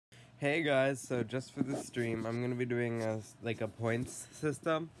Hey guys, so just for this stream, I'm gonna be doing a points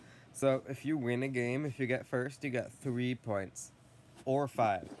system. So if you win a game, if you get first, you get 3 points, or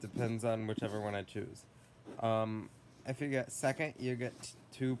 5, depends on whichever one I choose. If you get second, you get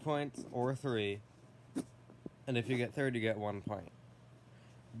 2 points or 3, and if you get third, you get 1 point.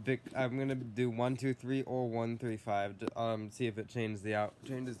 I'm gonna do 1, 2, 3, or 1, 3, 5. See if it changes the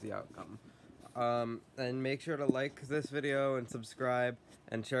outcome. And make sure to like this video and subscribe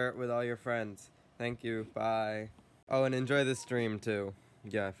and share it with all your friends. Thank you. Bye. Oh, and enjoy the stream too.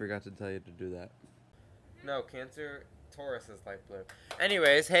 Yeah, I forgot to tell you to do that. No, Cancer Taurus is light blue.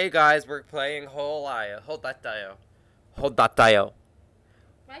 Anyways, hey guys, we're playing Hold that dial. Hold that dial.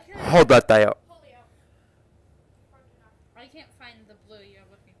 Hold that dial. I can't find the blue you're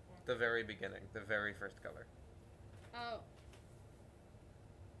looking for. The very beginning, the very first color. Oh.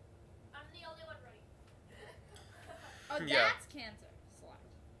 I'm the only one ready. Oh, that's Yeah. Cancer. Select.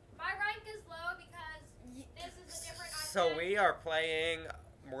 My rank is low because this is a different So iPad. we are playing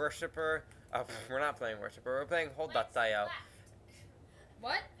Worshipper. Oh, we're not playing Worshipper. We're playing Hold that dial.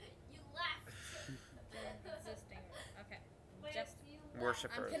 What? You left. Existing. Okay. Wait, Just. you left.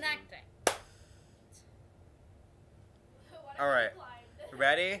 Worshipper. I'm connecting. What All right. declined?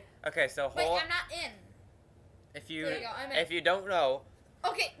 Ready? Okay, so Wait, hold. I'm not in. If you There you go, I'm in. if you don't know,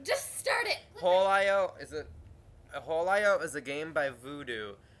 Okay, just start it. Whole.io is a game by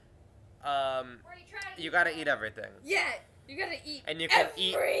Voodoo. Where you trying to You gotta eat everything, Yeah, you gotta eat. and you can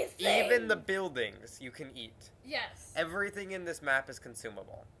everything. eat even the buildings. You can eat. Yes. Everything in this map is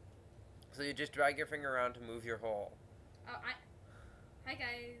consumable. So you just drag your finger around to move your hole. Oh, Hi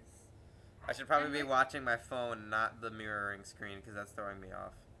guys. I should probably be watching my phone, not the mirroring screen, because that's throwing me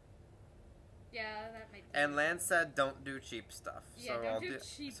off. Yeah, that might be. And Lance said, "Don't do cheap stuff." Yeah, so don't I'll do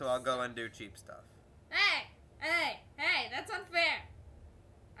cheap So I'll go and do cheap stuff. Hey, that's unfair.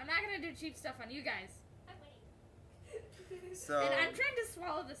 I'm not gonna do cheap stuff on you guys. I'm winning. So And I'm trying to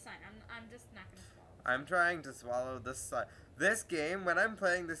swallow the sign. I'm just not gonna swallow it. I'm trying to swallow this side. This game, when I'm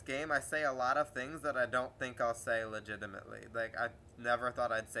playing this game, I say a lot of things that I don't think I'll say legitimately. Like, I never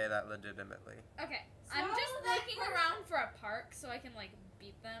thought I'd say that legitimately. Okay, I'm Swallow just that looking person. around for a park so I can, like,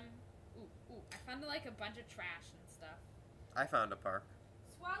 beat them. Ooh, I found, like, a bunch of trash and stuff. I found a park.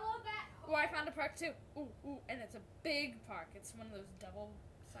 Swallow that. Ooh, I found a park, too. Ooh, and it's a big park. It's one of those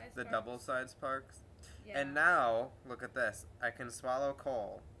double-sized The parks. double-sized parks. Yeah. And now, look at this. I can swallow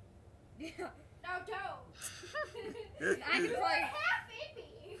coal. Yeah. No, don't. I can You're play. half in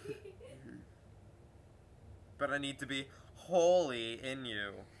me. But I need to be wholly in you.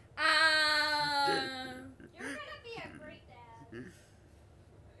 You're gonna be a great dad.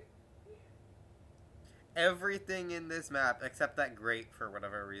 Everything in this map, except that grate for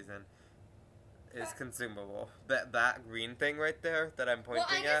whatever reason, is consumable. That green thing right there that I'm pointing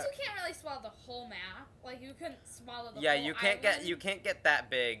Well, I guess at. you can't really swallow the whole map. Like, you couldn't swallow the Yeah, whole you can't island. get that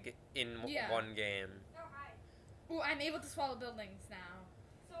big in Yeah. one game. No, hi. Ooh, I'm able to swallow buildings now.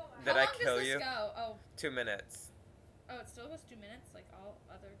 So am I. Did How I long kill does this you? go? Oh, 2 minutes. it still goes 2 minutes, like all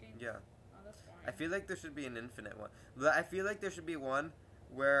other games? Yeah. Oh, that's boring. I feel like there should be an infinite one. I feel like there should be one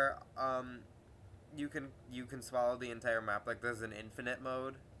where you can swallow the entire map. Like there's an infinite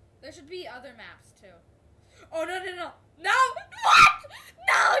mode. There should be other maps, too. Oh, no! No! What?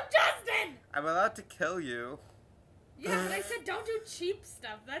 No, Justin! I'm allowed to kill you. Yeah, but I said don't do cheap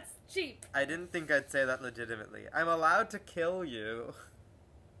stuff. That's cheap. I didn't think I'd say that legitimately. I'm allowed to kill you.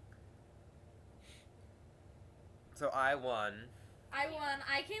 So I won. I won.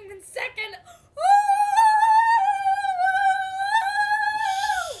 I came in second.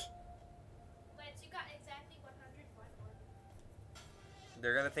 Lance, you got exactly 101 more.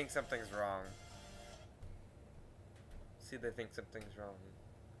 They're gonna think something's wrong. See, they think something's wrong.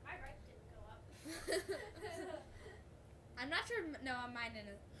 My rank didn't go up. I'm not sure. No, mine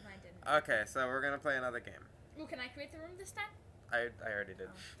didn't. Okay, so we're gonna play another game. Ooh, can I create the room this time? I already did.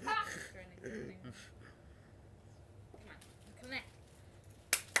 Oh. Join existing. Come on, connect.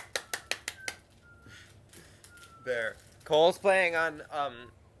 There. Cole's playing on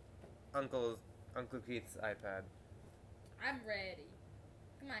Uncle Keith's iPad. I'm ready.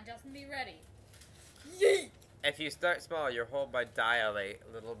 Come on, Justin, be ready. Yeet! If you start small, your hole by dilate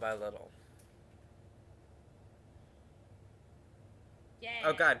little by little. Yeah.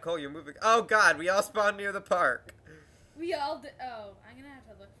 Oh God, Cole, you're moving. Oh God, we all spawned near the park. We all did. Oh, I'm gonna have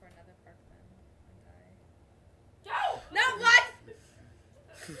to look for another park then. No! No, what?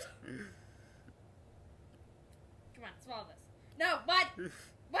 Come on, swallow this. No, what?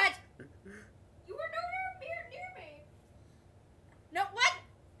 What? You were nowhere near me. No, what?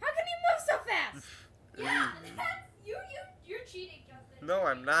 How can you move so fast? Yeah, that's you're cheating, Justin. No,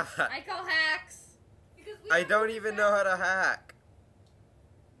 I'm not. I call hacks. Because I don't even know how to hack.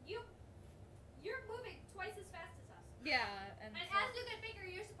 You're moving twice as fast as us. Yeah, And as you get bigger,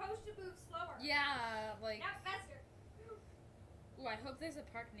 you're supposed to move slower. yeah, like. Not faster. Ooh, I hope there's a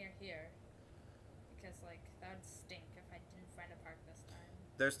park near here. Because, like, that would stink if I didn't find a park this time.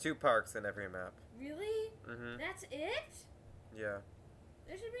 There's 2 parks in every map. Really? Mm-hmm. That's it? Yeah.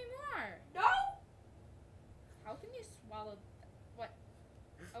 There should be more. No! How can you swallow? What?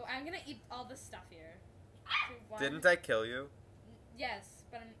 Oh, I'm gonna eat all the stuff here. 2, 1. Didn't I kill you? Yes,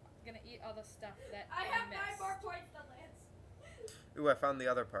 but I'm gonna eat all the stuff that I have 9 missed. more points than Lance. Ooh, I found the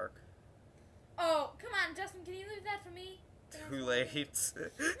other park. Oh, come on, Justin, can you leave that for me? Can I Too swallow late.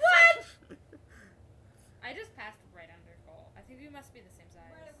 it? What? I just passed right under Cole. I think we must be the same size.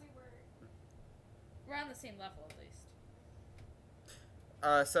 We're on the same level, at least.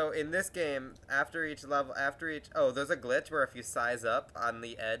 So in this game, after each, oh, there's a glitch where if you size up on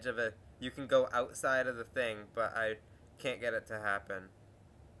the edge of a, you can go outside of the thing, but I can't get it to happen.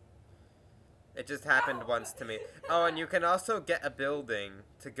 It just happened once to me. Oh, and you can also get a building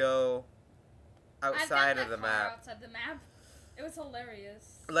to go outside of the map. Outside the map. It was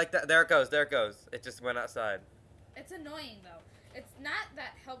hilarious. Like that. There it goes. There it goes. It just went outside. It's annoying though. It's not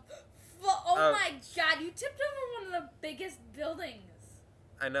that helpful. Oh my god! You tipped over one of the biggest buildings.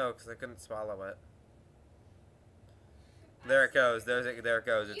 I know, because I couldn't swallow it. There it goes. There it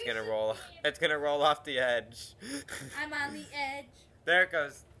goes. It's gonna roll. It's gonna roll off the edge. I'm on the edge. There it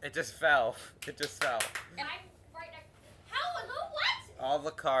goes. It just fell. It just fell. And I'm right next. How? Who? What? All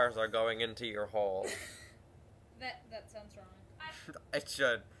the cars are going into your hole. That sounds wrong. It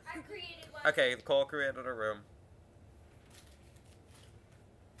should. I created one. Okay, Cole created a room.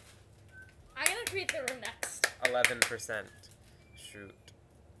 I'm gonna create the room next. 11%. Shoot.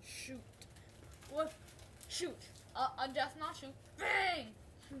 Shoot. What? Shoot. Just not shoot. Bang!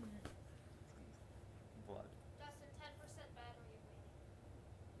 Blood. Justin, 10% battery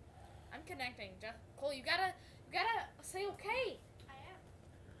remaining. I'm connecting. Cole, you gotta say okay. I am.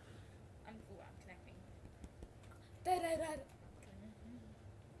 I'm connecting. Da-da-da.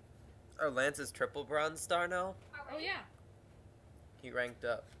 Oh, Lance is triple bronze star now? Oh yeah. He ranked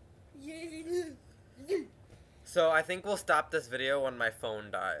up. Yeah. So I think we'll stop this video when my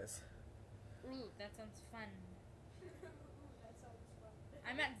phone dies. Ooh, that sounds fun. That sounds fun.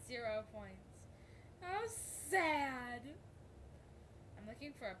 I'm at 0 points. How sad. I'm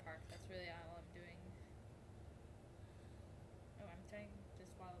looking for a park. That's really all I'm doing. Oh, I'm trying to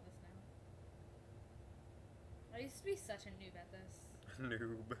swallow this now. I used to be such a noob at this.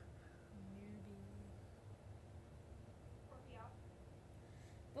 Noob. Newbie. Scorpio.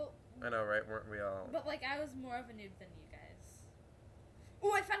 But, I know, right? Weren't we all? but like, I was more of a noob than you guys.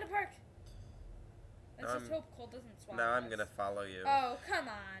 Oh, I found a park. Let's just hope Cole doesn't swallow Now I'm us. gonna follow you. Oh, come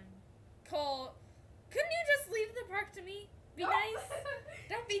on. Cole, couldn't you just leave the park to me? Be nice.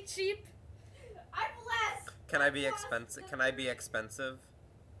 Don't be cheap. I'm less. Can I be expensive? Can I be expensive?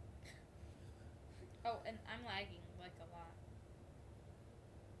 Oh, and I'm lagging like a lot.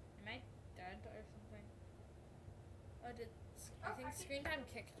 Am I dead or something? Oh, I think screen time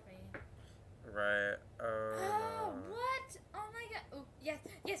kicked me. Right. Oh. Oh, No. what? Oh my god. Oh, yes,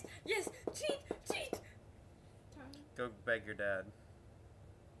 yes, yes. Cheat. Go beg your dad.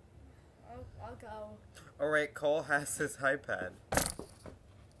 Oh, I'll go. Oh right, Cole has his iPad.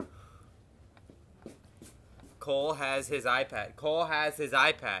 Cole has his iPad. Cole has his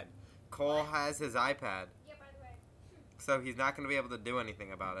iPad. Cole has his iPad. Yeah, by the way. So he's not going to be able to do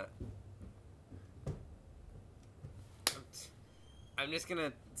anything about it. I'm just going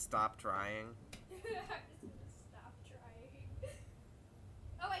to stop trying. I'm just gonna stop trying.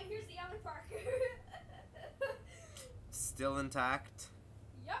 Oh, and here's the other park. Still intact.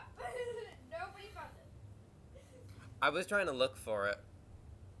 Yup. Nobody found it. I was trying to look for it.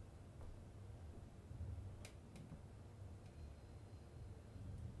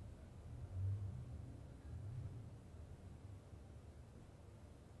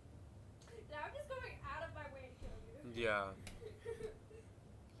 Now I'm just going out of my way to kill you. Yeah.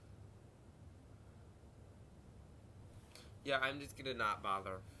 Yeah, I'm just going to not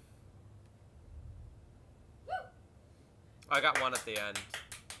bother. Woo! I got one at the end.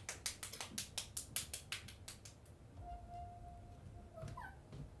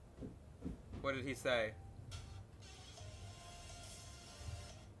 What did he say?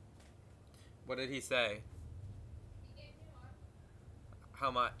 What did he say? He gave me more.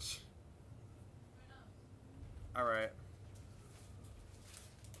 How much? Alright.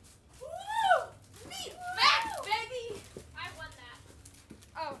 Woo! Me! Max, baby! I won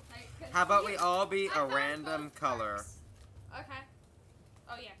that. Oh, How about we all be a random color? Okay.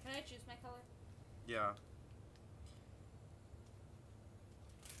 I choose my color? Yeah.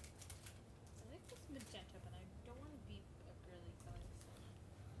 I like this magenta, but I don't want to be a girly color,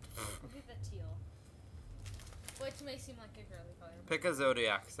 so we'll be the teal. Which may seem like a girly color. Pick a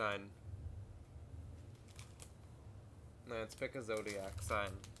zodiac sign. No, it's pick a zodiac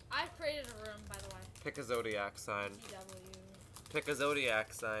sign. I've created a room, by the way. Pick a zodiac sign. TW. Pick a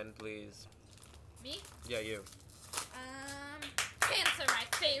zodiac sign, please. Me? Yeah, you. Cancer, my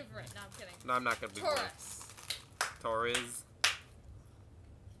favorite. No, I'm kidding. No, I'm not gonna be one. Taurus. Taurus.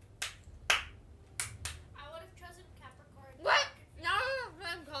 I would have chosen Capricorn. What? No,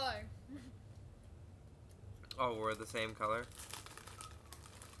 same color. Oh, we're the same color?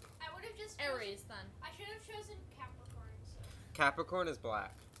 I would have just Aries, then. I should have chosen Capricorn. So Capricorn is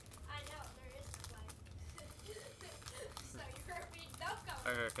black. I know there is black. So you're being no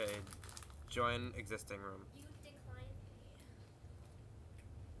color. Okay. Join existing room. You decline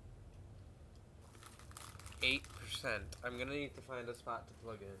me. 8%. I'm gonna need to find a spot to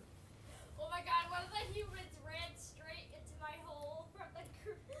plug in. Oh my god, one of the humans ran straight into my hole from the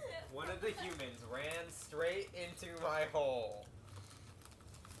One of the humans ran straight into my hole.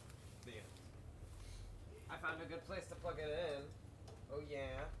 The end. I found a good place to plug it in. Oh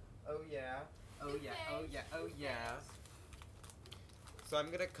yeah. Oh yeah. Oh yeah. Oh yeah. Oh yeah. So I'm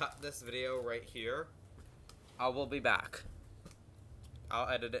gonna cut this video right here. I will be back. I'll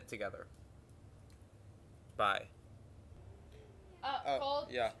edit it together. Bye. Cole,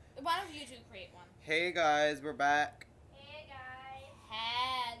 Yeah. why don't you two create one? Hey guys, we're back. Hey guys.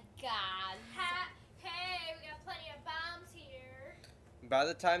 Hey, God. Hey, we got plenty of bombs here. By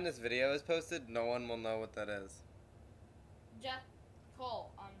the time this video is posted, no one will know what that is.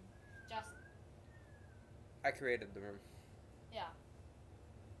 Cole, just, I created the room. yeah.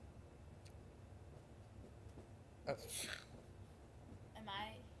 Oh. Am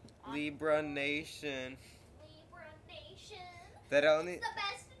I on? Libra Nation. Libra Nation. That only. It's the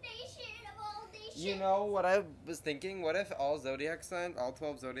best nation of all nations. You know what I was thinking? What if all zodiac signs, all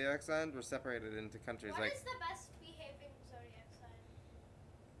 12 zodiac signs, were separated into countries? What Like, is the best behaving zodiac sign?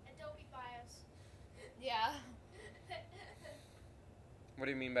 And don't be biased. Yeah. what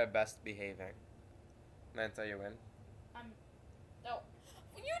do you mean by best behaving? Manta, you win. No.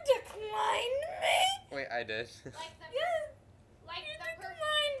 You declined me? Wait, I did. Like the Yes. like You the perfect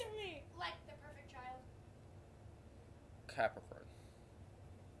declined me. like the perfect child. Capricorn.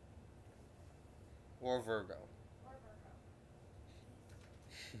 Or Virgo. Or Virgo.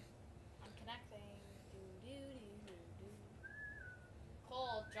 I'm connecting. Do.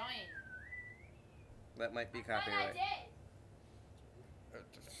 Cole, join. That might be That's what I copyright. did.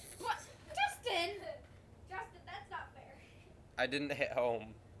 What? Justin! Justin, that's not fair. I didn't hit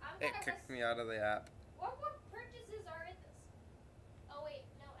home. I'm It gonna kicked me out of the app. What purchases are in this? Oh wait,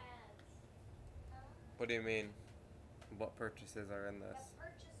 no ads. What do you mean? What purchases are in The this?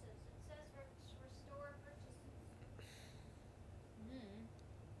 purchases. It says restore purchases.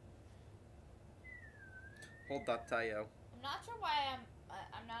 Hold that, Tayo. I'm not sure why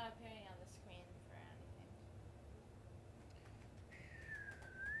I'm not appearing on the screen for anything.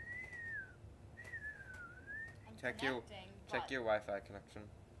 I'm Check your connecting, check but- your Wi-Fi connection.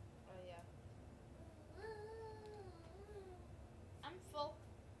 Oh yeah. I'm full.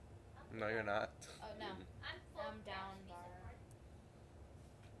 No, you're not. Oh no. I'm full. I'm down bar.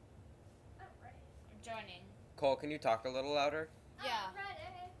 I'm ready. I'm joining. Cole, can you talk a little louder? Yeah. I'm ready.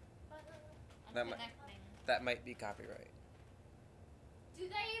 I'm That might- connecting. That might be copyright. Do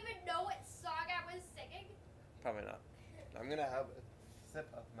they even know what song I was singing? Probably not. I'm gonna have a sip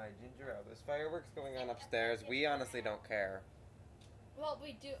of my ginger ale. There's fireworks going on upstairs. We honestly don't care. Well,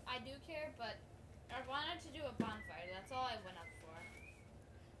 I do care, but I wanted to do a bonfire. That's all I went up for.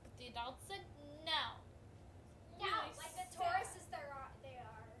 But the adults said no. No, Really like the sad. Tauruses they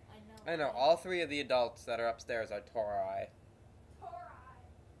are. I know. I know, all three of the adults that are upstairs are Tauri. Tauri.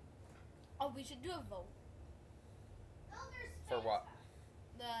 Oh, we should do a vote. Oh, there's For what?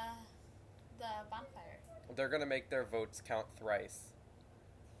 The bonfire. They're gonna make their votes count thrice.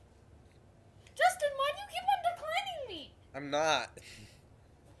 Justin, why do you keep on declining me? I'm not.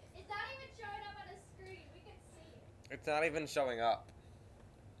 It's not even showing up on a screen. We can see it. It's not even showing up.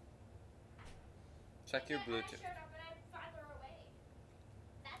 Check your I Bluetooth. showed up and I'm farther away.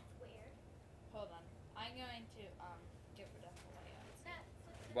 That's weird. Hold on. I'm going to get rid of the layout.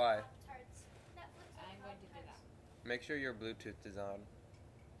 Netflix and Why? Pop-Tarts. Netflix and I'm going to do that. Pop-Tarts. Make sure your Bluetooth is on.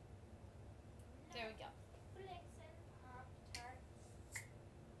 There we go. Netflix and Pop-Tarts.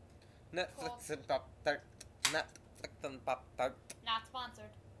 Netflix and Pop Tart. Netflix and Pop Tart. Not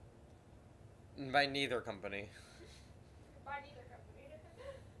sponsored. By neither company. By neither company.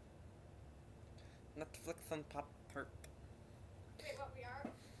 Netflix and Pop Tart. Wait, what we are?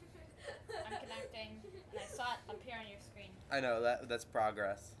 I'm connecting, and I saw it appear on your screen. I know, that's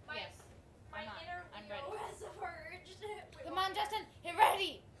progress. Yes. My I'm on. inner I'm Leo ready. has emerged. Wait, Come what? on, Justin, get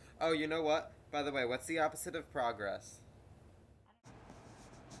ready! Oh, you know what? By the way, what's the opposite of progress?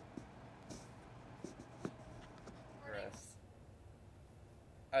 Progress.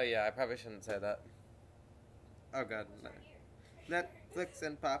 Oh yeah, I probably shouldn't say that. Oh god. Who's right here? Netflix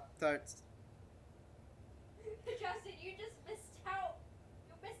and Pop Tarts. Justin, you just missed out.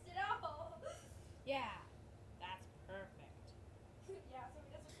 You missed it all. Yeah, that's perfect. Yeah, so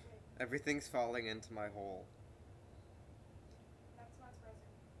he doesn't win. Everything's falling into my hole. That's not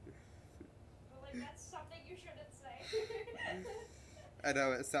surprising. But like, that's something you shouldn't say. I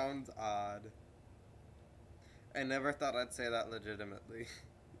know, it sounds odd. I never thought I'd say that legitimately.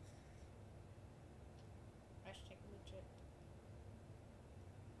 Hashtag legit.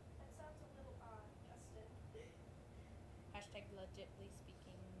 That sounds a little odd, Justin. Hashtag legitly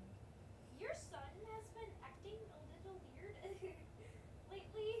speaking. Your son has been acting a little weird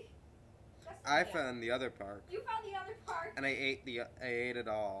lately. Justin, I found the other part, you found the other part. and I ate it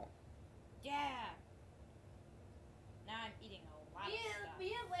all. Yeah. Now I'm eating a lot of stuff.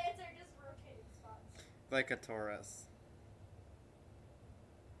 Me and Lance are just rotating spots. Like a Taurus.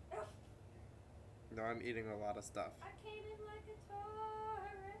 No, I'm eating a lot of stuff. I came in like a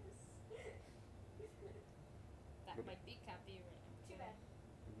Taurus. That might be copyright. Too bad.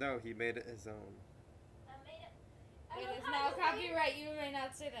 No, he made it his own. I made it. It love is how now you copyright. You may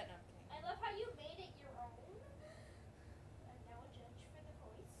not say that. No, I'm kidding. I love how you made it your own. I'm now a judge for the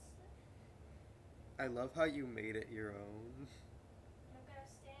voice. I love how you made it your own. And I'm gonna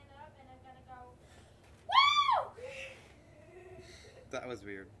stand up and I'm gonna go, woo! That was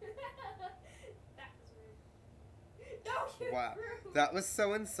weird. That was rude. Don't you Wow, rude. that was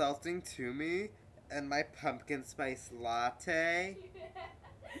so insulting to me and my pumpkin spice latte.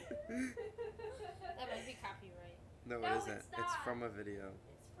 That might be copyright. No, No, it isn't. it's It's not. from a video.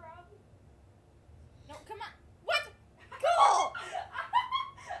 It's from. No, come on. What? Cool!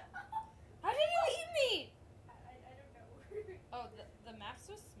 How did you eat me? I don't know. Oh, the map's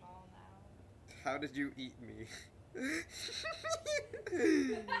so small now. How did you eat me?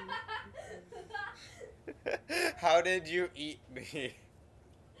 How did you eat me?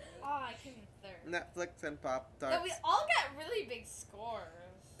 Oh, I came in third. Netflix and Pop No, Tarts. we all got really big scores.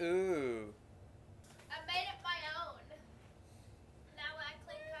 Ooh. I made it my own. Now I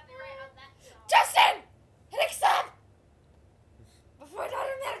claim copyright on that song. Justin! Hit accept! Before it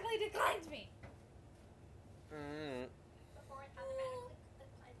automatically declines me. Mm. Before it automatically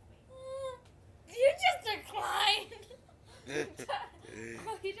declines me. You just declined.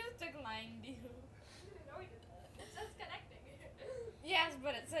 Oh, he just declined you. No, he didn't. It says connecting. Yes,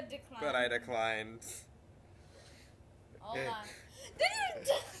 but it said decline. But I declined. Hold on. Did you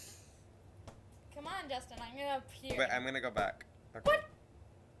just... Come on, Justin. I'm gonna appear. Wait, I'm gonna go back. Okay. What?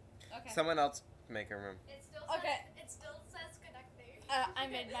 Okay. Someone else make a room. It still says, Okay. It still says connecting. I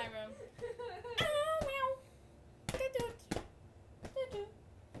made my room. Oh, meow. Doo-doo. Doo-doo. Doo.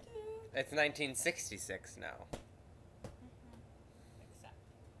 It's 1966 now. Accept.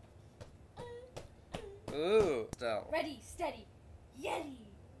 Ooh. Still. Ready, steady, Yeti.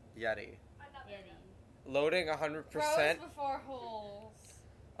 Yeti. Another Yeti. Loading 100%. Rows before holes.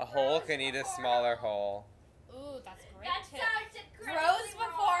 A hole Rows can eat a before smaller hole. hole. Ooh, that's a great That tip. sounds incredibly Rows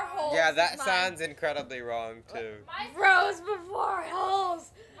before wrong. holes. Yeah, that Mine. sounds incredibly wrong too. Mine's, Rows before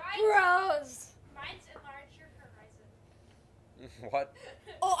holes. Rows. mine's enlarge your horizon. What?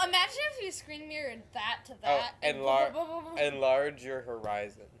 Oh, imagine if you screen mirrored that to Oh, that. and enlarge your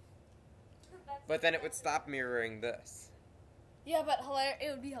horizon. That's But then it would incredible. stop mirroring this. Yeah, but it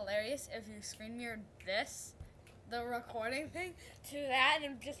would be hilarious if you screen mirrored this, the recording thing, to that,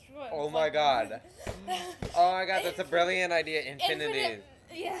 and just. Oh my god. Oh my god, that's a brilliant idea. Infinity. Infinite.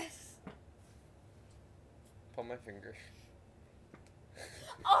 Yes. Pull my finger.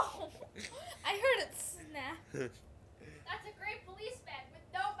 Oh, I heard it snap. That's a great policeman with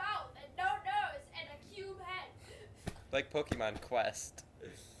no mouth and no nose and a cube head. Like Pokemon Quest.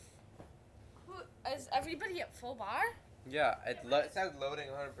 Is everybody at full bar? Yeah, it says loading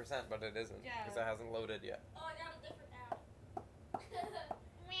 100%, but it isn't. Yeah. Because it hasn't loaded yet. Oh, I got a different app.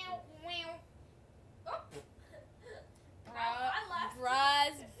 Meow, meow. Oh. I left.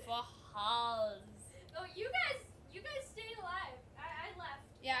 Bras Bahals. Oh, you guys stayed alive. I left.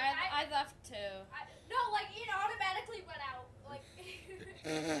 Yeah, I left too. No, like it automatically went out. Like.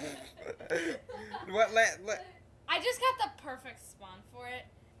 What? I just got the perfect spawn for it,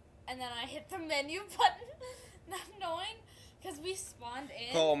 and then I hit the menu button, not knowing, because we spawned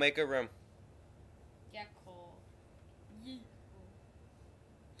in. Cole, make a room.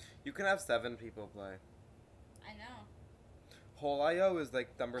 You can have 7 people play. I know. Whole.io is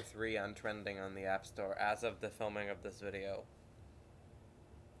like number 3 on trending on the App Store as of the filming of this video.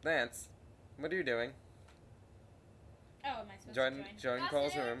 Lance, what are you doing? Oh, am I supposed to join? Join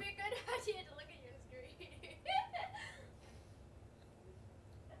Cole's room. It would be a good idea to look at your screen.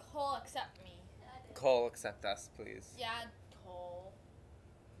 Cole, accept me. Cole, accept us, please. Yeah, Cole.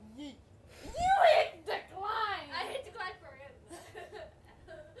 You hit decline! I hit decline for him.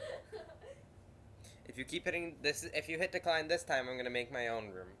 If you keep hitting this, if you hit decline this time, I'm gonna make my own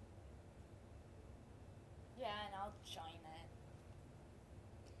room. Yeah, and I'll join it.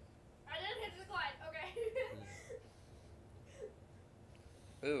 I didn't hit decline. Okay.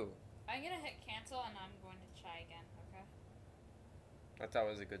 Ooh, I'm gonna hit cancel and I'm going to try again, okay? that's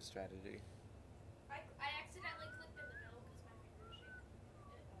always a good strategy. I accidentally clicked in the middle because my fingers shake.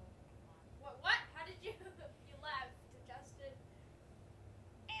 Oh, come on. What? How did you? You left, Justin.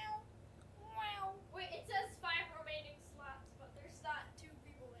 Ow. Wow. Wait, it says 5 remaining slots, but there's not 2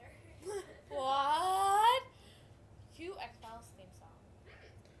 people there. What? Cue X-Files theme song.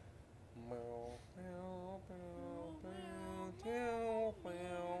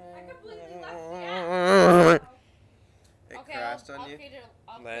 I completely left the app. It Okay, crashed I'll on you.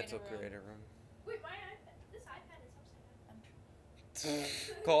 Lance will create a room. Wait, my iPad. This iPad is upside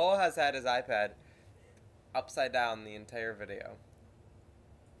down. Cole has had his iPad upside down the entire video.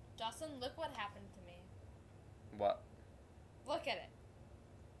 Justin, look what happened to me. What? Look at it.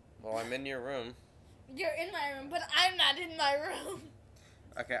 Well, I'm in your room. You're in my room, but I'm not in my room.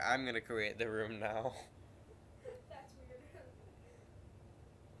 Okay, I'm gonna create the room now. That's weird.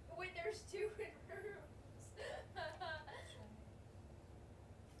 Wait, there's 2 in rooms.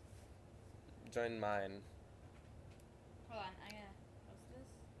 Join mine. Hold on, I'm gonna post this.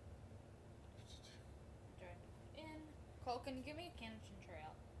 Join in. Cole, can you give me a cannon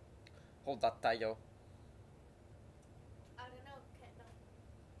trail? Hold that tayo. I don't know. Can't know.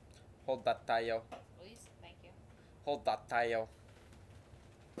 Hold that tayo. Please, thank you. Hold that tayo.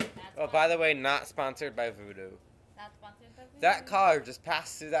 That's Oh, by the way, not sponsored by Voodoo. not sponsored by Voodoo. That car just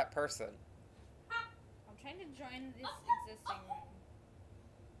passed through that person. I'm trying to join this existing room.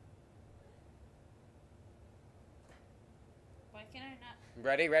 Why can I not?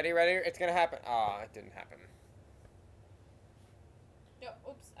 Ready, ready, ready? It's gonna happen. Aw, it didn't happen. Yo,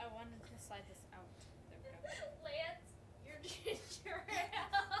 oops, I wanted to slide this out. There we go. Lance, you're ginger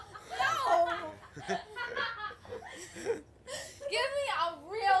No! Give me a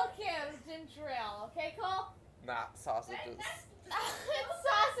real cannon trail, okay, Cole? Not sausages.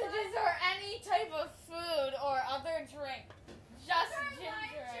 Sausages or any type of food or other drink. Just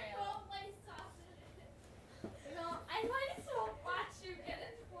ginger ale. No, I might as well watch you get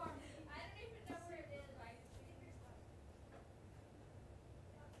it for me. I don't even know where it is. Okay,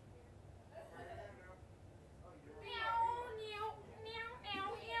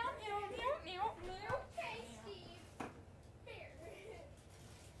 Steve. Here.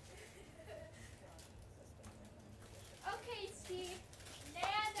 Okay, Steve. Nana.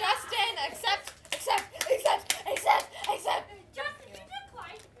 Justin, accept. Justin, you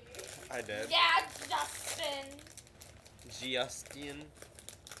declined me. I did. Yeah, Justin. Justin.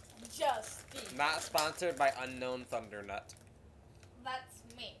 Justin. Not sponsored by Unknown Thundernut. That's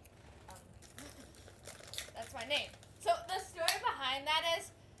me. That's my name. So the story behind that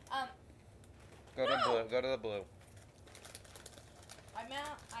is, Go to No. blue. Go to the blue. I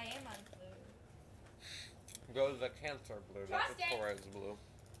am on blue. Go to the Cancer blue. That's Justin. the Torres blue.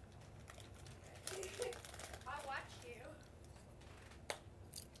 I'll watch you.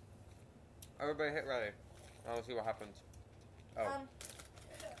 Everybody hit ready. I want to see what happens. Oh.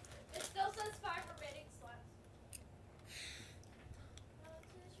 It still says 5 remaining slots.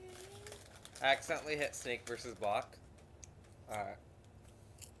 I accidentally hit snake versus block. Alright.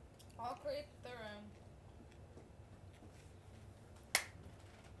 I'll create the room.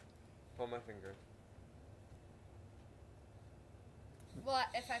 Pull my finger. Well,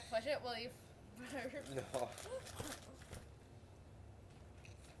 if I push it, will you? No.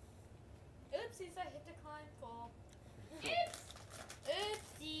 Oopsies, I hit decline. Cool. Oops.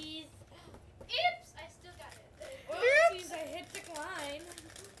 Oopsies. Oops. I still got it. Oopsies, I hit decline.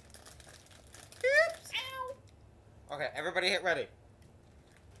 Oops. Ow. Okay, everybody hit ready.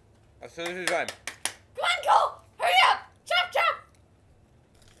 As soon as you join. Come on, Cole! Hurry up! Chop, chop!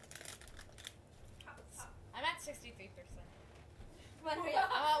 I'm at 63%. Come on, hurry up.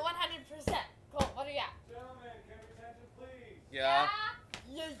 I'm at 100%. Cole, what are you at? Gentlemen, can we attention please? Yeah.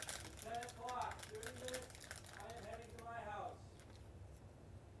 Yay. 10 o'clock. 30 minutes. I am heading to my house.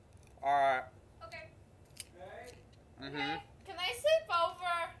 Alright. Okay. Okay? Mm-hmm. Can I sleep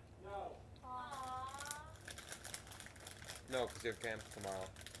over? No, because you have camp tomorrow.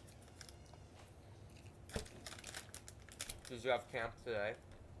 Did you have camp today?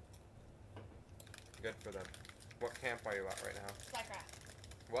 Good for them. What camp are you at right now? Spycraft.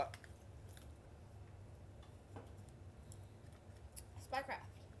 What? Spycraft.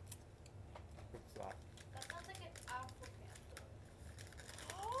 What's that? That sounds like an apple camp.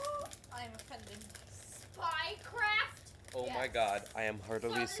 Oh, I am offended. Spycraft? Oh my Yes. god, I am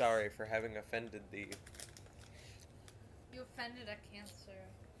heartily Sorry. sorry for having offended thee. You offended a cancer.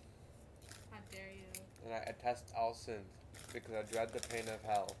 How dare you? And I attest all sins, because I dread the pain of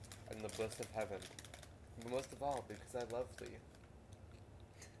hell and the bliss of heaven. But most of all, because I love thee.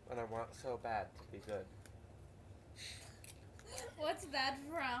 And I want so bad to be good. What's that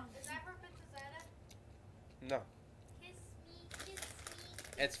from? Is that from Susanna? No, Kiss me, kiss me.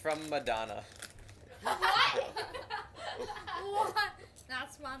 it's from Madonna. What? What?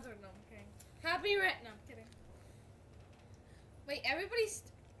 Not sponsored, no, I'm kidding. Copyright, no, I'm kidding. Wait, everybody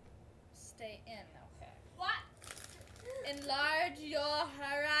stay in, okay. What? Enlarge your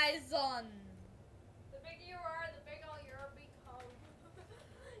horizon. The bigger you are, the bigger you'll become.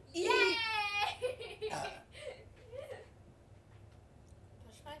 Yay! Yay!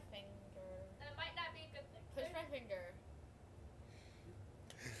 Push my finger. And it might not be a good thing. Push my finger.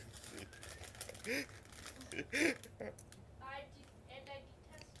 I detest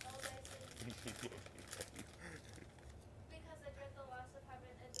all my sins because I dread the loss of heaven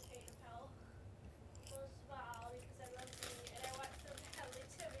and the pain of hell. Most of all, because I love thee and I want so badly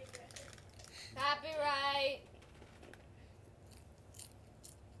to be good. Copyright.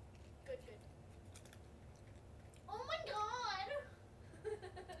 Good, good. Oh my god!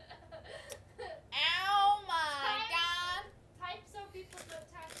 Ow my god. Type so people don't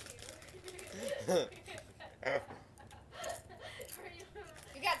touch you.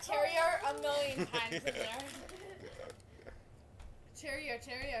 You got terrier a million times in there. Terrier,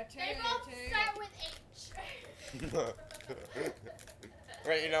 terrier, They terrier, both terrier. start with H.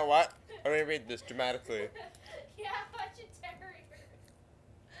 Right, you know what? Let me read this dramatically. Yeah, bunch of terriers.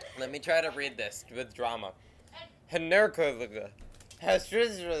 Let me try to read this with drama. And Hanerkoga has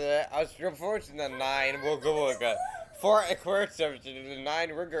fortune 9 will go for a court of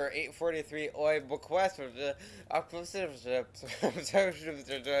 9 rigor 843 oi bequest of the acquisitive 9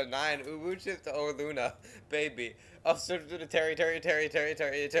 ubuchip to Luna baby of Terry and one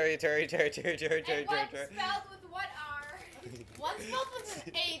spelled with what R? One spelled with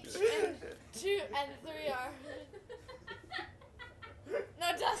an H and 2 and 3 are. No,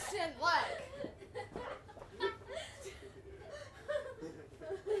 Dustin, look.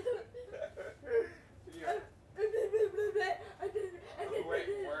 Wait,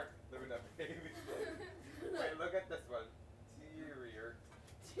 work, Luna baby. Wait, look at this one. Terrier.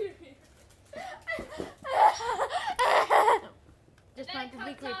 Just Then trying it to be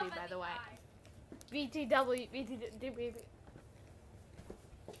comes creepy, off by at the way. eye. BTW, BTW.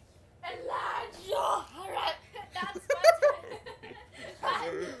 Enlarge your heart. That's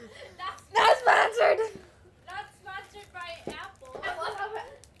sponsored. That's Not sponsored. not sponsored by Apple.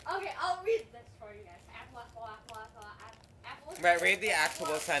 Okay, I'll read this for you guys. Apple. Right, read the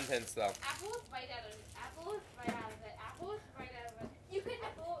actual sentence though. Apple is right out of it. Apple is right out of it. Apple is right out of it. You can,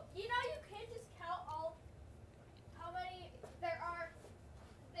 you know, you can't just count all how many there are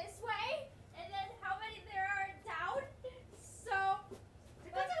this way, and then how many there are down. So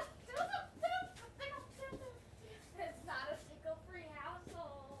it's not a tickle-free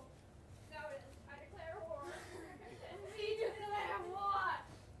household. No, it is. I declare war. We declare war.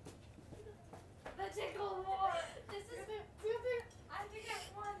 The tickle war. This is. I think I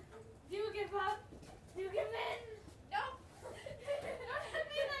won. Do you give up? Do you give in? Nope. Don't hit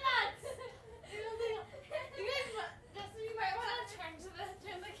me in the nuts. You guys, just you might want to turn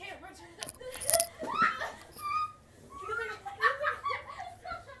the camera. Stop, please.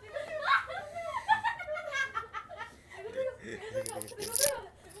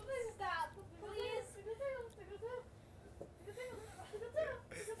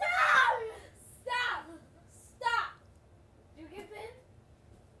 Stop! Stop! Do you give in?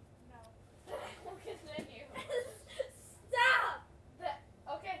 No. We'll continue. Stop!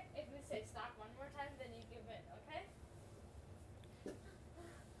 Okay, if we say stop one more time, then you give in, okay?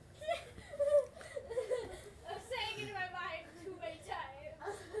 I'm saying it in my mind too many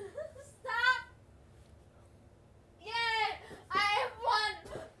times. Stop! Yay! I have won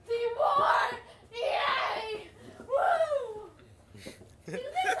the war! Yay! Woo!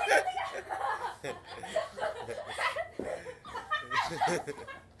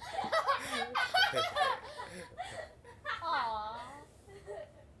 Aww.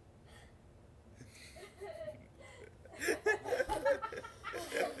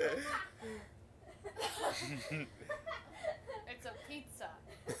 It's a pizza.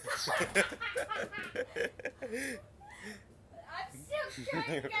 I'm still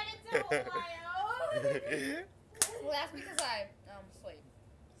trying to get into Ohio. Well, that's because I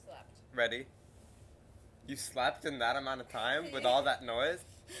slept. Ready? You slept in that amount of time with all that noise?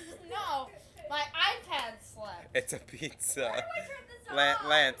 No, my iPad slept. It's a pizza. Where do I turn this off?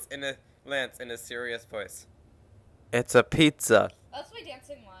 Lance, in a serious voice. It's a pizza. Let's play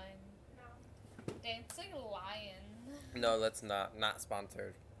Dancing Lion. No. Dancing Lion. No, let's not. Not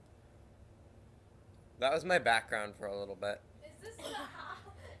sponsored. That was my background for a little bit. Is this the ha?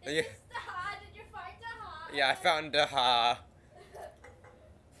 Yeah. Is this the ha? Did you find the ha? Yeah, I found a ha.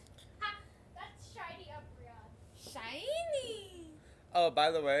 Ha, that's shiny Umbreon. Shiny. Oh, by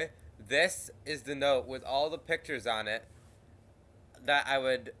the way, this is the note with all the pictures on it that I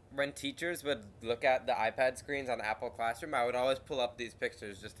would, when teachers would look at the iPad screens on Apple Classroom, I would always pull up these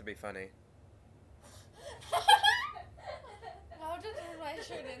pictures just to be funny. How did my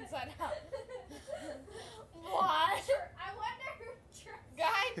shirt inside out? What? I wonder who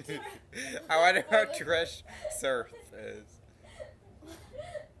Guy. I wonder how Trish Surf is.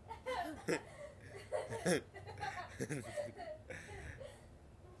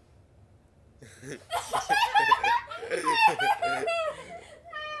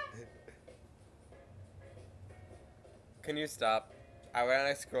 Can you stop? I want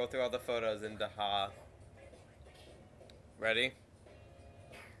to scroll through all the photos into ha. Ready?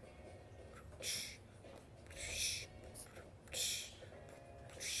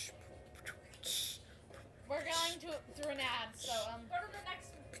 We're going through an ad, so Go to the next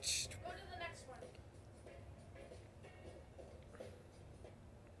one. Go to the next one.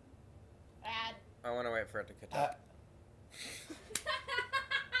 ad. I want to wait for it to catch up.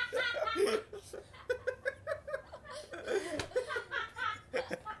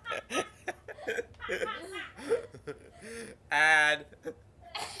 Ad. What's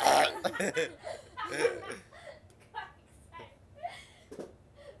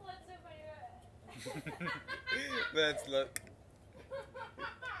so funny? Let's look.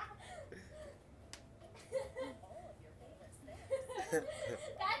 That's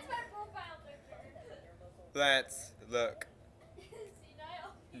my profile picture. Let's look.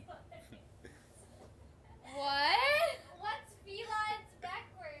 Senile felines. What? What's felines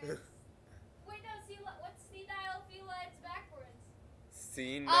backwards? Wait, no, what's senile felines backwards?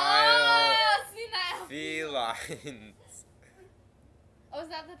 Senile Oh, senile. felines. Oh, is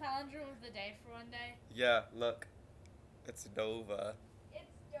that the palindrome of the day for one day? Yeah, look. It's Nova. It's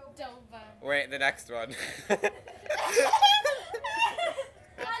dope. Dova. Wait, the next one. I'd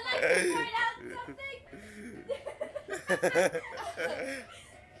like to point out something.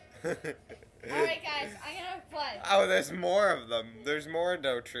 Alright, guys, I'm gonna play. Oh, there's more of them. There's more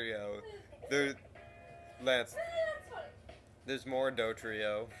Do Trio. There's Lance. That's funny. There's more Do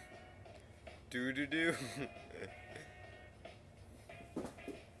Trio. Do do do.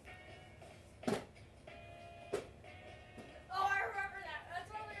 Oh, I remember that. That's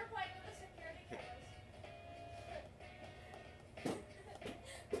when we were playing with the security cameras.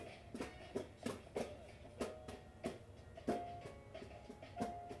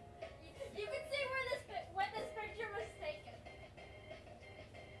 You can see when this picture was taken.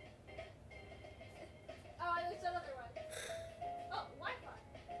 Oh, and there's another one. Oh, Wi-Fi.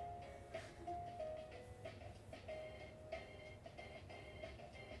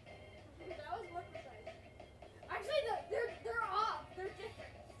 That was more precise. Actually, they're off. They're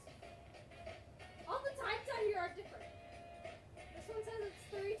different. All the times out here are different. This one says it's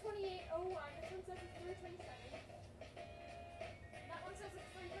 3:28:01. This one says it's 3:27. That one says it's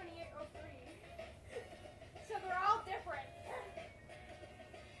 3:28:03. So they're all different.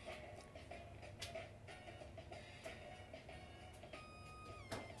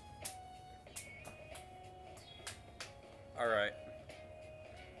 All right.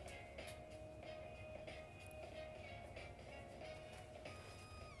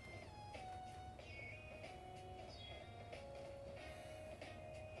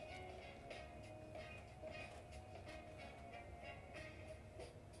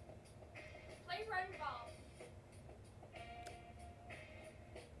 Play Red Ball.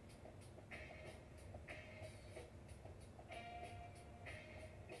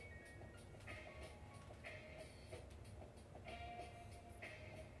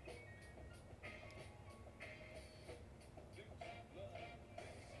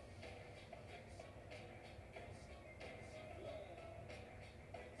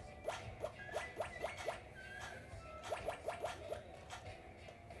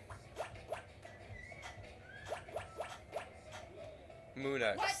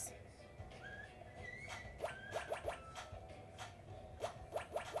 Munix. What?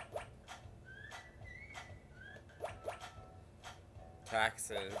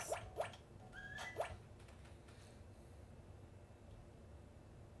 Taxes.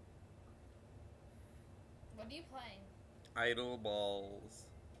 What are you playing? Idle balls.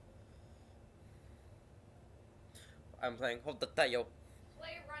 I'm playing Hold the Tayo.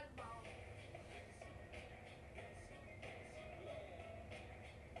 Play run ball.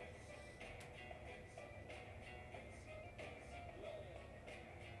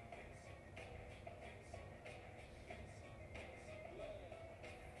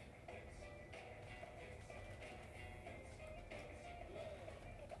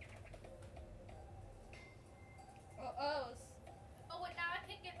 Oh, Oh, and now I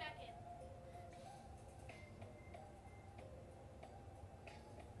can get back in.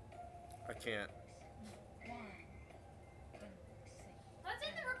 I can't. Let's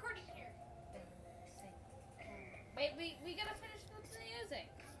end the recording here. Wait, we gotta finish the music.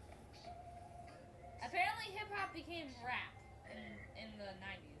 Apparently hip hop became rap in the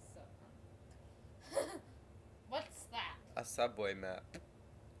 90s, so. What's that? A subway map.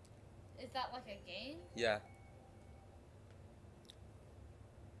 Is that like a game? Yeah.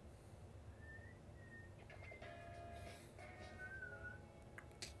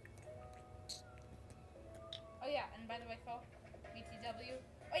 Oh yeah, and by the way, Phil, BTW.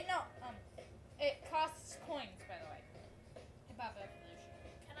 Wait, no, it costs coins, by the way. Hip Hop Evolution.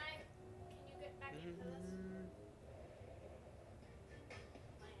 Can you get back into this?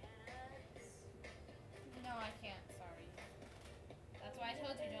 Plants. No, I can't, sorry. That's why I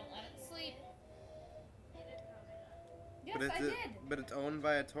told you, don't let it sleep. You didn't know that. Yes, I did. But it's owned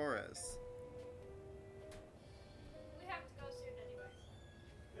by a Taurus. We have to go soon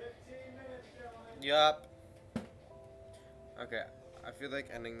anyways. 15 minutes, Dylan. Yup. Okay, I feel like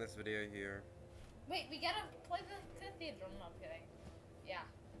ending this video here. Wait, we gotta play the cathedral. No, I'm kidding. Yeah.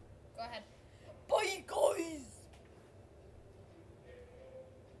 Go ahead. Bye, guys!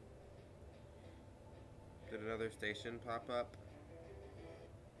 Did another station pop up?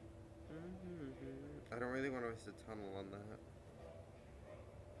 I don't really want to waste a tunnel on that.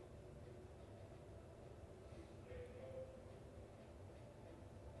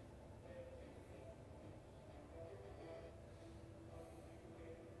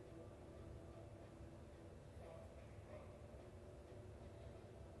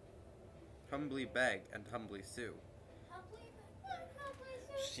 Humbly beg and humbly sue.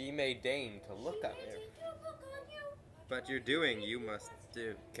 She may deign to look on you. But you're doing, you must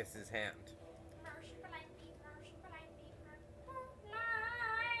do. Kiss his hand.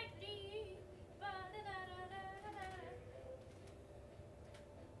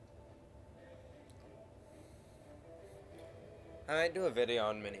 I might do a video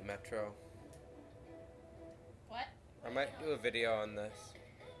on Mini Metro. What? I might do a video on this.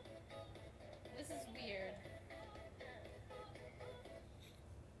 This is weird.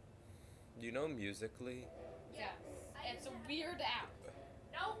 You know Musically? Yes. It's a weird app.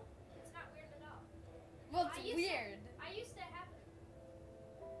 No, it's not weird at all. Well, I it's used weird. I used to have it.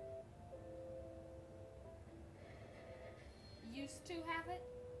 Used to have it?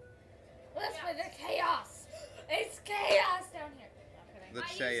 Let's Yeah. play the chaos! It's chaos down here. No, I'm kidding. The I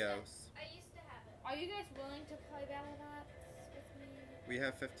used to- Cheos. I used to have it. Are you guys willing to play Battlebots with me? We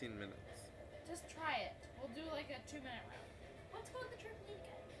have 15 minutes. Just try it. We'll do like a 2-minute round. Let's go to the trampoline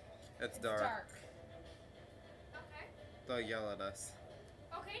again. It's It's dark. dark. Okay. They'll yell at us.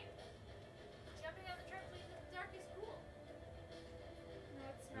 Okay. Jumping on the trampoline in the dark is cool. No,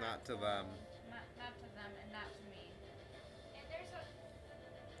 it's not. Not to them. Not to them and not to me. And there's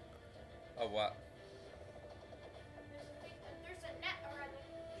a A what? there's a net around the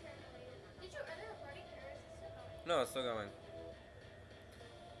trampoline. Did you end the recording or is it still going? No, it's still going.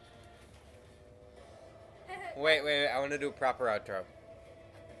 Wait. I want to do a proper outro.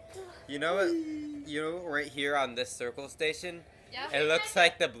 You know what? You know right here on this circle station? Yeah? It looks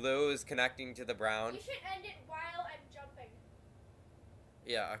like the blue is connecting to the brown. You should end it while I'm jumping.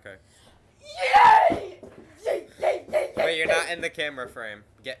 Yeah, okay. Yay! Wait, you're not in the camera frame.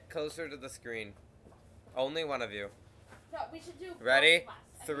 Get closer to the screen. Only one of you. No, we should do Ready? both of us,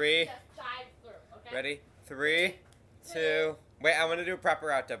 and 3. we just dive through, okay? Ready? 3, 2. Wait, I want to do a proper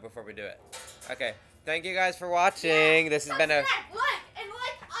outro before we do it. Okay. Thank you guys for watching. This has been a... Subscribe, like, and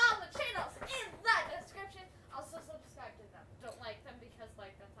like all the channels in the description. Also subscribe to them. Don't like them because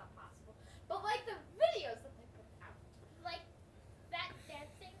like that's not possible. But like the videos that they put out. Like that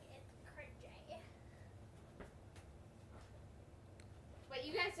dancing is cringy. But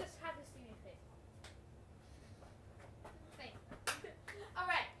you guys just have to see me face. Thank you.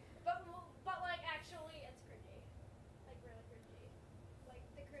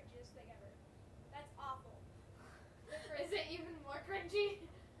 Is it even more cringy?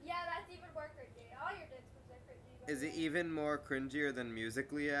 Yeah, that's even more cringy. All your dance moves are cringy. by Is the it way. even more cringier than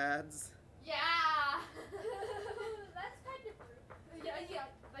Musically ads? Yeah. That's kind of rude. Yeah,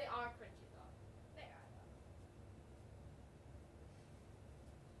 they are cringy though. They are though.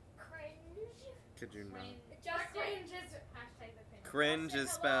 Cringe. Could you not? Justin. Cringe is hashtag the cringe. Cringe is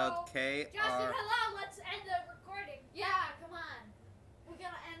spelled Justin, K-R. hello. Let's end the recording. Yeah, come on. We're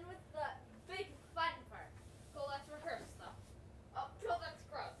gonna end with the big fun part. Cool, let's rehearse though. Oh, cool, that's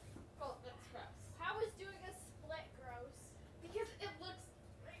gross. Cool, that's gross. How is doing a split gross? Because it looks.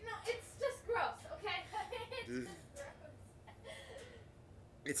 No, it's just gross, okay? It's just gross.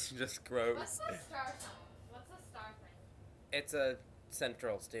 It's just gross. What's the star sound? What's the star thing? It's a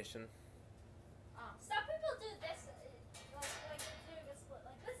central station. Oh. Some people do this, like they're doing a split.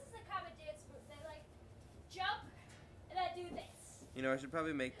 Like this is a common dance move. They like jump and then do this. You know, I should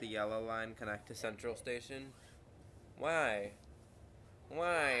probably make the yellow line connect to central station. Why?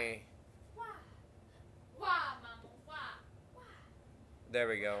 Why? Wow. Wah, mama, wah. Wow. There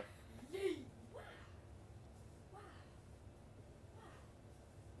we go. Yay. Wow. Wow.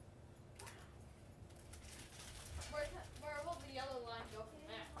 Where will the yellow line go from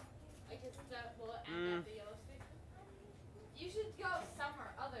there? I guess that will it end at the yellow station? You should go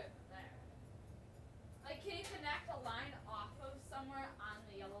somewhere other than there. Like, can you connect a line off of somewhere on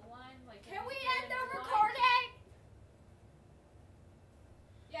the yellow line? Like, Can we you go end in the line? recording?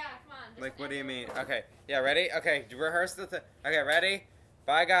 Yeah, come on. just Like, what end do you the mean? recording. Okay, yeah, ready? Okay, rehearse the thing. Okay, ready?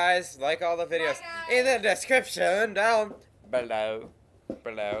 Bye, guys. Like all the videos guys. in the description down below.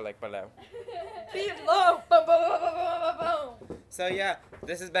 Below, like below. Below. Boom, boom, boom, boom, boom, boom. So yeah,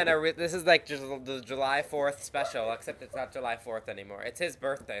 this has been this is like just the July 4th special, except it's not July 4th anymore. It's his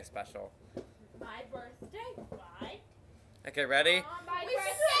birthday special. My birthday? Why? Okay, ready? On my We should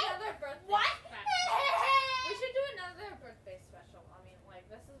do birthday? another birthday What? special. We should do another birthday special. I mean, like,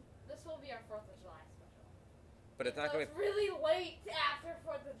 this will be our 4th of July special. But it's not So gonna it's really late after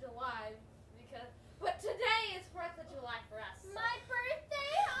 4th of July but today is 4th of July for us. So. My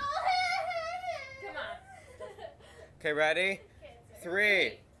birthday? Come on. Okay, ready? Cancer.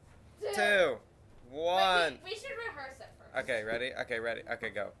 3, 2, But 1. we should rehearse it first. Okay, ready? Okay, ready? Okay,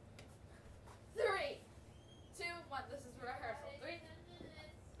 go. 3, 2, 1. This is rehearsal. 3.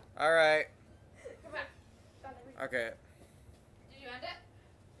 All right. Come on. Okay. Did you end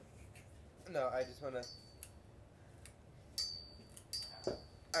it? No, I just wanna.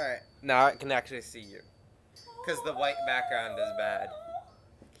 All right. Now I can actually see you, cause the white background is bad.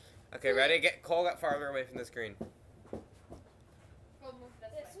 Okay, ready? Get Cole got farther away from the screen. Go move this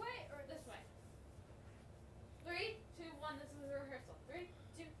This way. way or This way. 3, 2, 1. This is rehearsal. 3,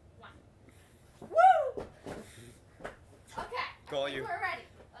 2, 1. Woo! Okay. Call I think you. we're ready.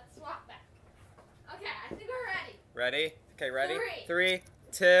 Let's swap back. Okay, I think we're ready. Ready? Okay, ready? 3, 3,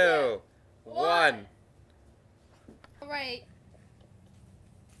 2, 1. 1. Alright.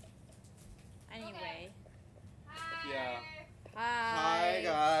 Anyway. Hi. Yeah. Hi.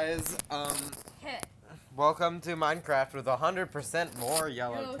 guys. Hit. Welcome to Minecraft with 100% more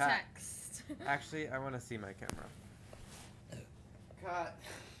yellow Yellow text. text. Actually, I want to see my camera. Cut.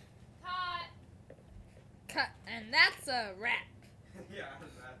 Cut. Cut. And that's a wrap. Yeah,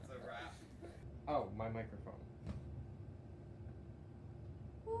 that's a wrap. Oh, my microphone.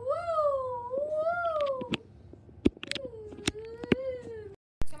 Woo! Woo!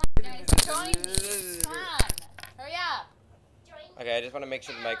 Come on, guys. Join me. Come on. Hurry up. Okay, I just want to make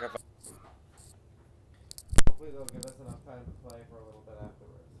sure the microphone. Hopefully, they'll give us enough time to play for a little bit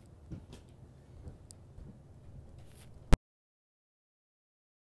afterwards.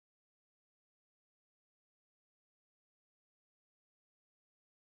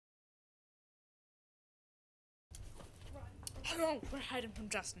 Oh, we're hiding from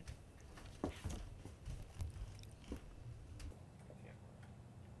Justin.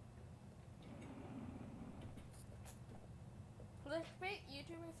 Clickbait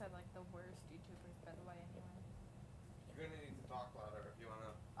YouTubers are like the worst YouTubers, by the way, anyway. You're gonna need to talk louder if you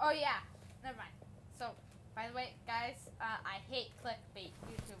wanna. Oh, yeah. Never mind. So, by the way, guys, I hate clickbait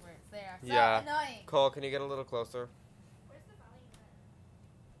YouTubers. They are so Yeah. annoying. Cole, can you get a little closer? Where's the volume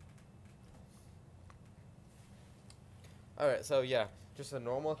at? Alright, so yeah, just a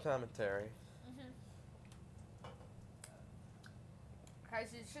normal commentary.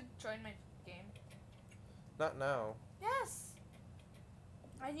 Guys, you should join my game. Not now. Yes.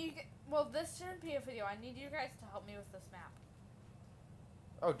 I need. Well, this shouldn't be a video. I need you guys to help me with this map.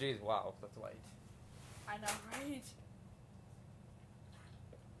 Oh, geez, wow, that's light. I know, right?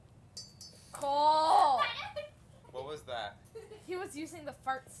 Cole. What was that? He was using the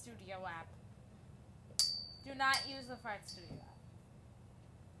Fart Studio app. Do not use the farts to do that.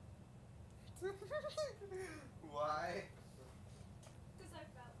 Why? Because I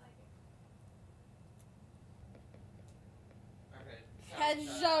felt like it. Okay.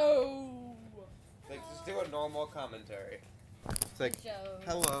 Hello. Like, just do a normal commentary. It's like, Hello.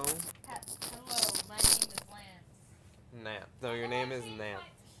 hello. Hello. My name is Lance. Nan. No, your name is Nan.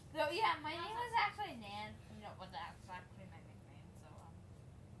 No, yeah, my name is actually Nan. No, but that's actually my nickname. So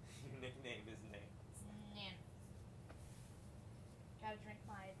Your nickname is Nan. it's Nan. Gotta drink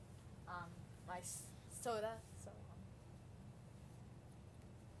my soda. So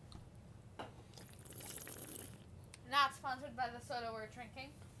not sponsored by the soda we're drinking.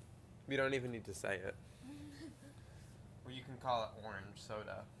 You don't even need to say it. Or you can call it orange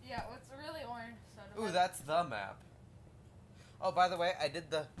soda. Yeah, what's really orange soda? Ooh, that's the map. Oh, by the way, I did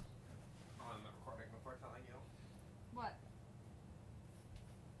the... Oh, I'm recording before telling you. What?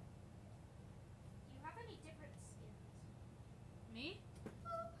 Do you have any different skins? Me?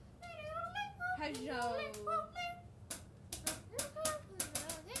 Hello.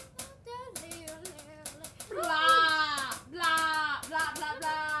 Blah blah blah blah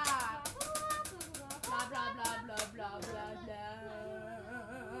blah. Blah blah blah blah blah blah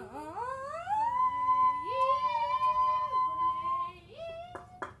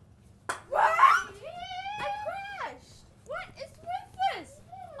What? I crashed. What is with this?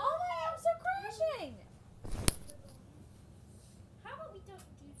 All my apps are crashing. How about we don't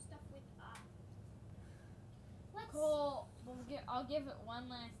do stuff with let's Cool. I'll give it one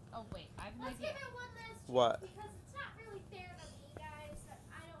last. Oh wait, I have an let's give idea. it one last chance What? because it's not really fair to me, guys, that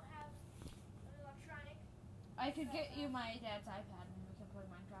I don't have an electronic. I could get you my dad's iPad and we can play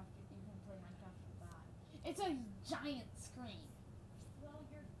Minecraft. You can play Minecraft with that. It's a giant screen. Will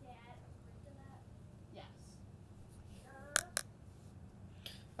your dad agree to that? Yes. Sure.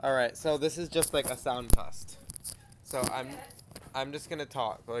 Alright, so this is just like a sound test. So I'm just gonna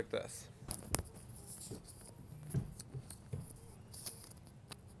talk like this.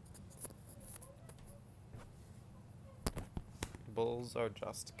 Bulls are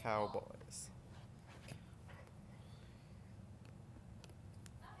just cowboys.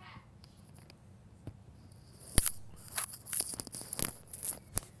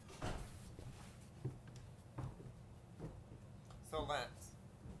 So Lance,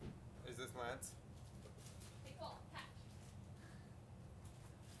 is this Lance?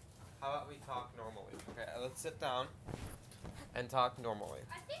 How about we talk normally? Okay, let's sit down and talk normally.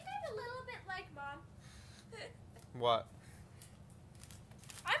 I think I'm a little bit like Mom. What?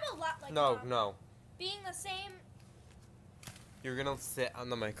 I'm a lot like No, Mom. no. Being the same. You're gonna sit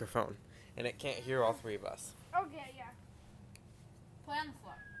on the microphone, and it can't hear all three of us. Okay, yeah. Play on the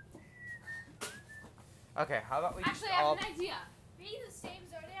floor. Okay, how about we Actually, just I all... have an idea. Be the same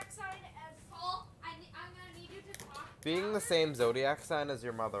zodiac sign as Paul. I'm gonna need you to talk. Being the same zodiac sign as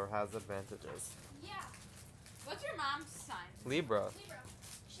your mother has advantages. Yeah. What's your mom's sign? Libra, Libra.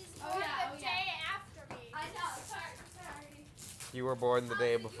 She's Oh, born yeah, the oh, yeah. day after me. I know. Sorry. you were born the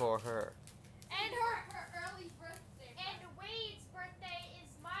day before her. And Her early birthday. and Wade's birthday is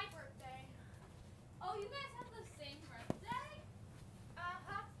my birthday. Oh, you guys have the same birthday?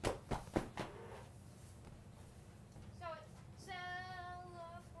 Uh-huh. So it's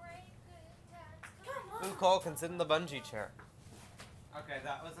celebrate good times. Come Ooh, Cole can sit in the bungee chair. Okay,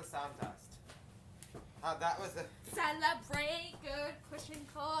 that was a sound test. That was a... Celebrate good push and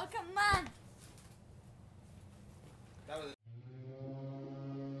pull. Come on.